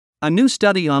A new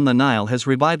study on the Nile has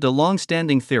revived a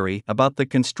long-standing theory about the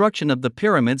construction of the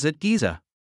pyramids at Giza.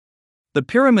 The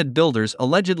pyramid builders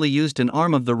allegedly used an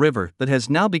arm of the river that has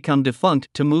now become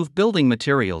defunct to move building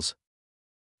materials.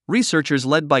 Researchers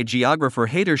led by geographer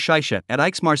Hader Sheisha at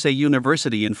Aix-Marseille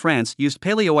University in France used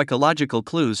paleo-ecological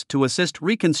clues to assist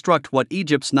reconstruct what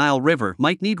Egypt's Nile River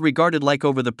might need regarded like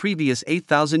over the previous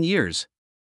 8,000 years.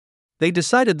 They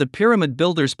decided the pyramid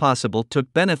builders possible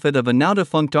took benefit of a now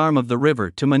defunct arm of the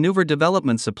river to maneuver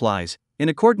development supplies, in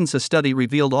accordance a study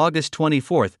revealed August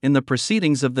 24 in the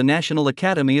Proceedings of the National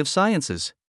Academy of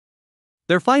Sciences.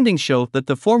 Their findings show that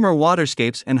the former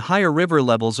waterscapes and higher river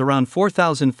levels around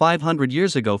 4,500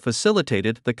 years ago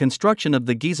facilitated the construction of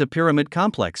the Giza pyramid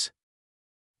complex.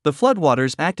 The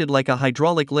floodwaters acted like a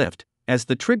hydraulic lift, as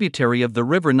the tributary of the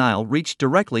river Nile reached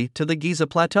directly to the Giza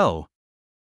plateau.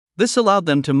 This allowed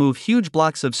them to move huge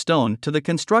blocks of stone to the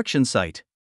construction site.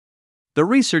 The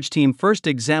research team first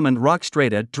examined rock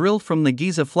strata drilled from the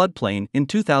Giza floodplain in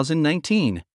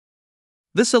 2019.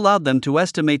 This allowed them to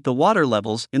estimate the water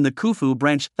levels in the Khufu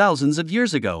branch thousands of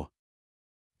years ago.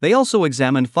 They also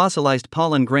examined fossilized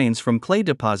pollen grains from clay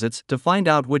deposits to find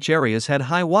out which areas had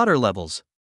high water levels.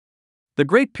 The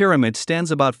Great Pyramid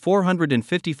stands about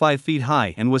 455 feet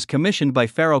high and was commissioned by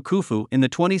Pharaoh Khufu in the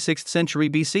 26th century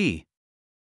BC.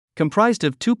 Comprised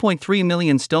of 2.3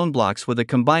 million stone blocks with a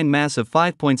combined mass of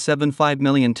 5.75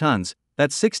 million tons,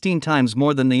 that's 16 times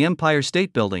more than the Empire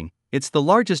State Building, it's the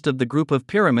largest of the group of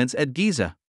pyramids at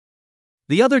Giza.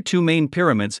 The other two main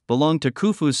pyramids belong to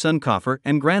Khufu's son Khafre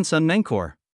and grandson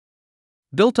Menkaure.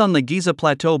 Built on the Giza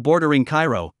plateau bordering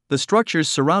Cairo, the structures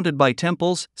surrounded by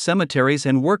temples, cemeteries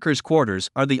and workers' quarters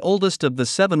are the oldest of the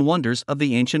 7 wonders of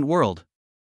the ancient world.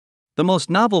 The most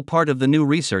novel part of the new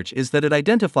research is that it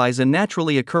identifies a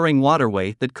naturally occurring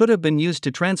waterway that could have been used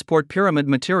to transport pyramid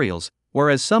materials,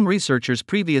 whereas some researchers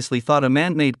previously thought a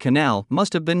man-made canal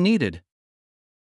must have been needed.